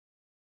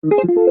Hey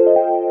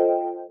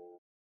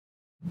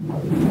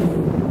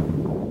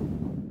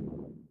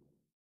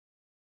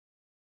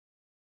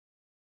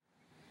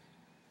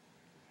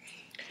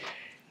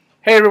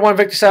everyone,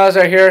 Victor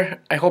Salazar here.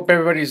 I hope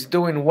everybody's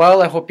doing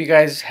well. I hope you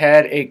guys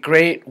had a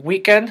great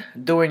weekend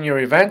doing your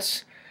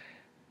events,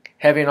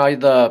 having all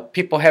the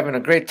people having a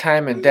great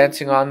time and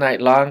dancing all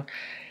night long.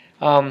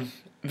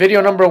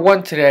 Video number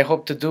one today. I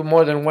hope to do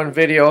more than one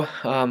video.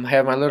 I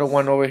have my little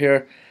one over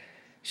here.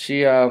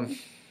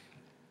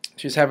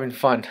 She's having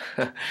fun.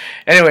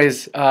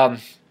 Anyways,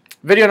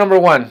 video number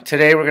one.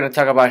 Today we're going to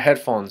talk about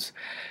headphones.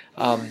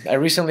 I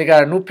recently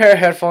got a new pair of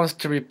headphones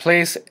to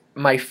replace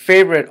my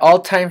favorite,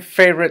 all-time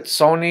favorite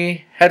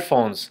Sony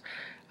headphones.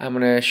 I'm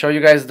going to show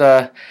you guys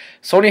the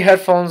Sony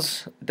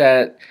headphones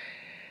that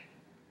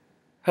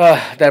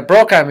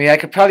broke on me. I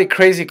could probably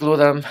crazy glue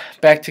them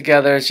back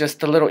together. It's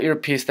just a little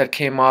earpiece that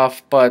came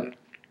off, but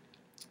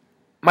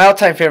my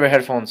all-time favorite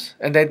headphones.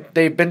 And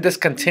they've been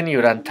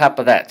discontinued on top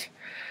of that.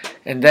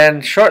 And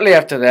then shortly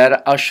after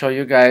that, I'll show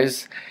you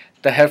guys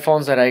the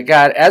headphones that I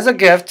got as a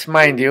gift,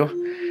 mind you,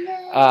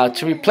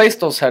 to replace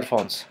those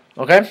headphones.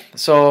 Okay,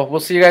 so we'll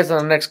see you guys in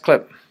the next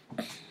clip.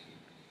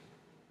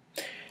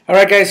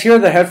 Alright guys, here are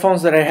the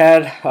headphones that I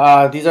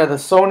had. These are the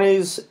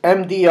Sony's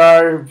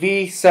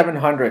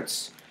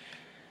MDR-V700s.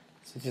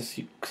 So just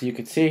so you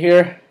can see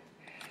here.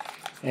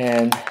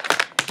 And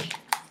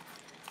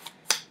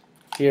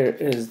here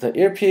is the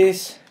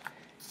earpiece.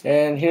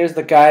 And here's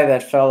the guy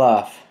that fell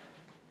off.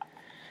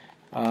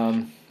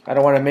 I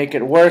don't want to make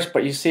it worse,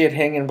 but you see it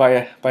hanging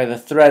by the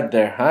thread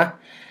there, huh?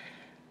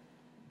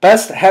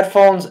 Best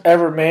headphones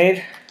ever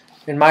made.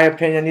 In my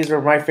opinion, these are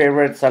my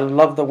favorites. I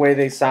love the way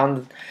they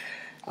sound,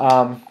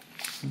 the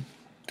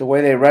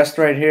way they rest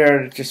right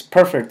here, just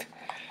perfect.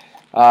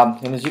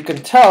 And as you can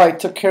tell, I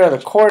took care of the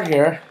cord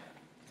here.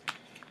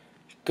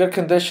 Good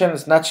condition.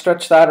 It's not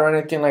stretched out or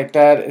anything like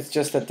that. It's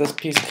just that this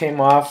piece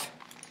came off.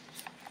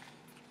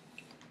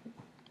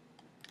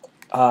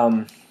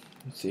 Let's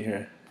see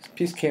here. This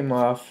piece came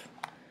off.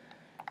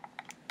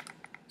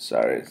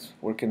 Sorry, it's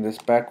working this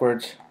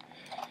backwards.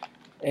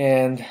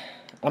 And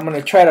I'm going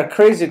to try to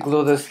crazy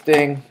glue this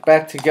thing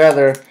back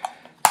together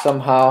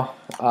somehow.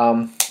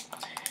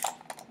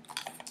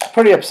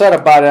 Pretty upset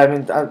about it.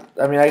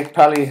 I mean, I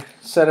probably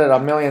said it a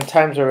million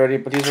times already,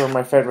 but these are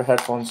my favorite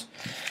headphones.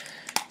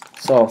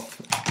 So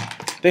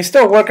they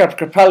still work. I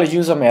could probably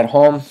use them at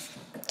home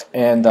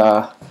and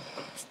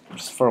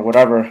just for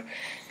whatever.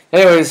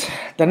 Anyways,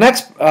 the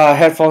next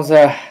headphones,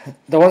 the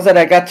ones that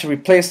I got to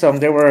replace them,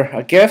 they were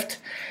a gift.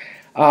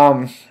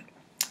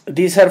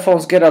 These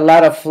headphones get a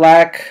lot of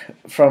flack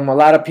from a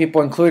lot of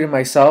people, including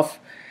myself.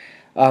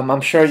 I'm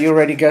sure you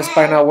already guessed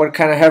by now what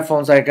kind of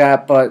headphones I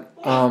got, but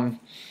I'll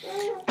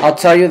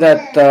tell you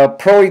that the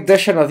Pro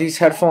Edition of these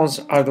headphones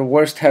are the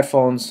worst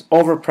headphones,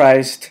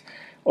 overpriced,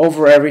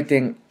 over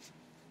everything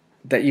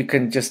that you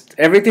can just,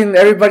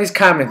 everybody's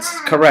comments,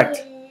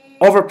 correct.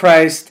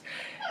 Overpriced,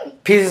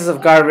 pieces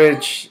of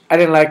garbage, I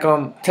didn't like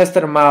them,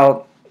 tested them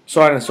out,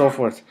 so on and so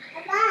forth.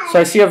 So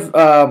I see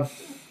a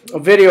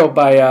video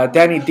by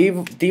Danny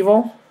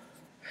Devo,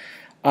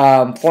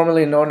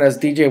 formerly known as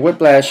DJ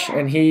Whiplash,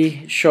 and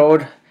he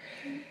showed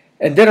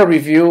and did a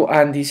review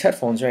on these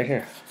headphones right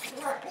here.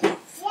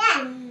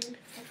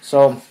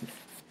 So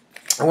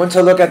I went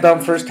to look at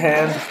them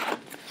firsthand,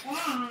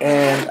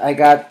 and I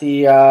got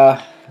the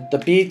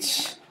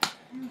Beats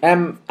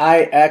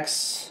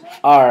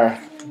MIXR,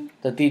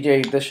 the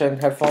DJ edition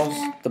headphones,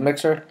 the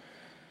mixer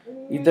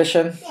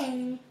edition.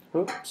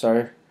 Oops,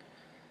 sorry.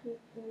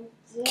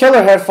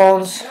 Killer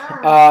headphones.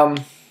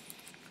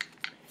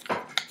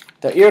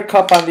 The ear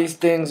cup on these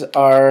things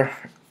are a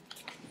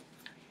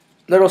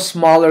little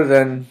smaller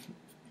than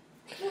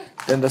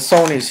the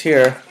Sony's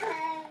here,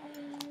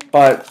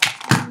 but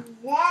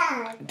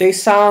they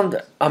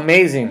sound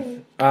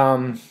amazing.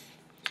 Back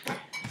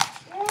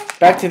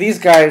to these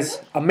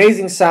guys,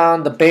 amazing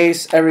sound, the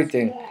bass,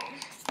 everything.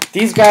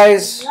 These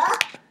guys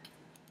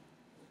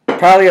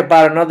probably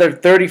about another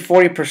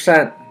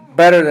 30-40%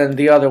 better than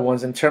the other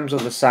ones in terms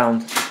of the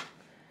sound.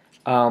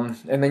 And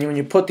then when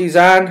you put these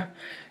on,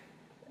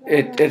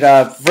 it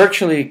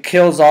virtually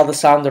kills all the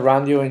sound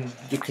around you, and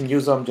you can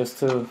use them just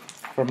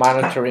for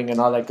monitoring and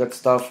all that good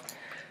stuff.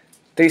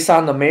 They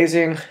sound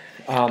amazing.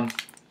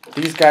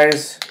 These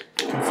guys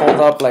can fold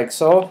up like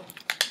so,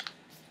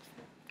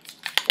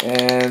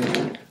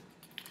 and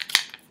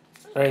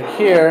right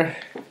here,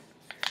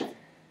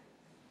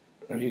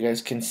 if you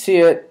guys can see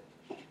it,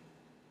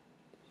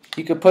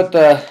 you could put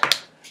the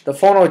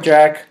phono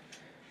jack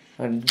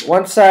on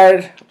one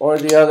side or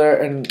the other,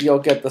 and you'll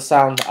get the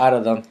sound out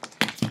of them.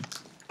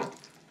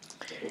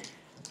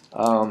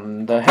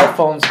 The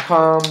headphones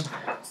come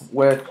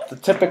with the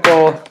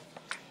typical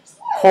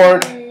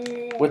cord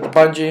with the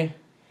bungee,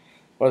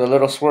 or the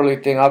little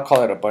swirly thing. I'll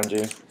call it a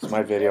bungee. It's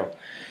my video.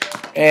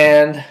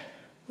 And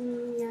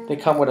they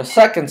come with a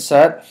second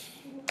set.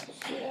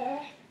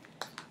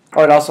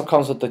 Oh, it also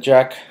comes with the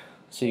jack,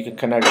 so you can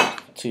connect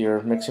to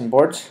your mixing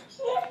boards.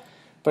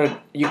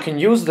 But you can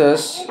use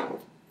this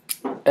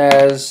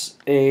as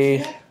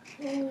a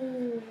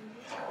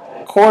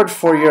cord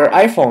for your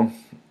iPhone.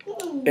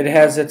 It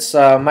has its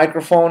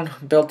microphone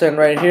built in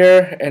right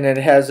here, and it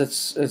has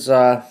its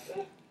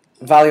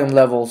volume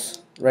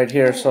levels right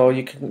here, so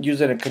you can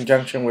use it in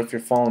conjunction with your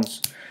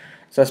phones.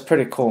 So that's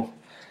pretty cool.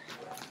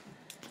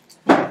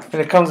 And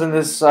it comes in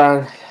this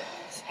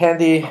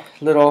handy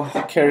little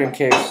carrying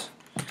case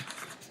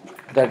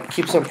that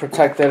keeps them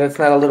protected. It's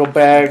not a little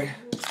bag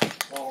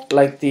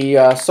like the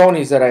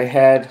Sonys that I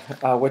had,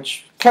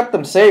 which kept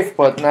them safe,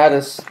 but not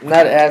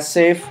as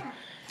safe.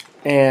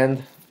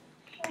 And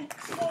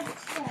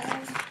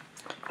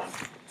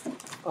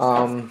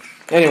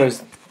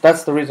anyways,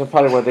 that's the reason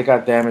probably why they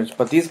got damaged.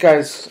 But these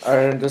guys are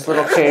in this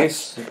little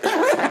case,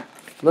 a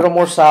little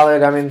more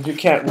solid. I mean, you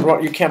can't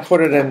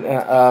put it in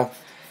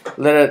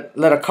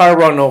let a car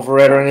run over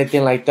it or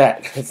anything like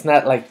that. It's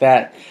not like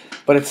that,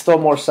 but it's still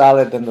more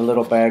solid than the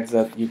little bags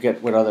that you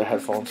get with other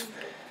headphones.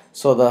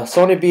 So the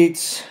Sony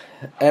Beats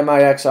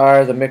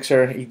MIXR, the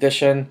Mixer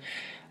Edition.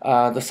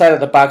 The side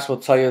of the box will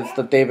tell you it's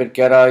the David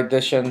Guetta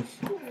Edition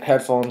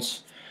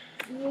headphones.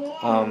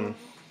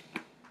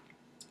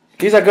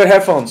 These are good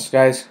headphones,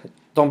 guys.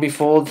 Don't be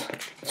fooled.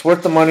 It's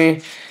worth the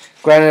money.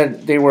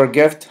 Granted, they were a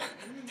gift,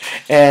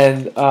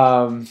 and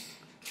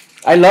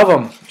I love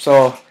them.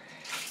 So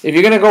if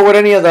you're gonna go with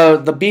any of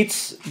the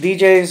Beats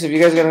DJs, if you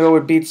guys are gonna go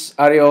with Beats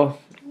audio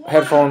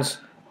headphones,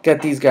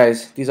 get these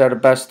guys. These are the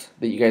best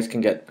that you guys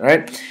can get. All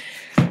right.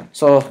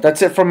 So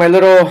that's it for my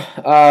little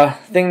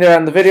thing there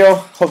on the video.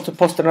 Hope to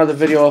post another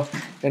video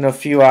in a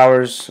few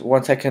hours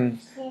once I can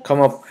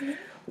come up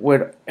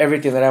with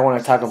everything that I want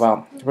to talk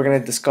about. We're going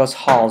to discuss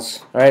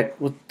hauls. Alright,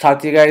 we'll talk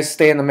to you guys.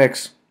 Stay in the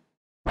mix.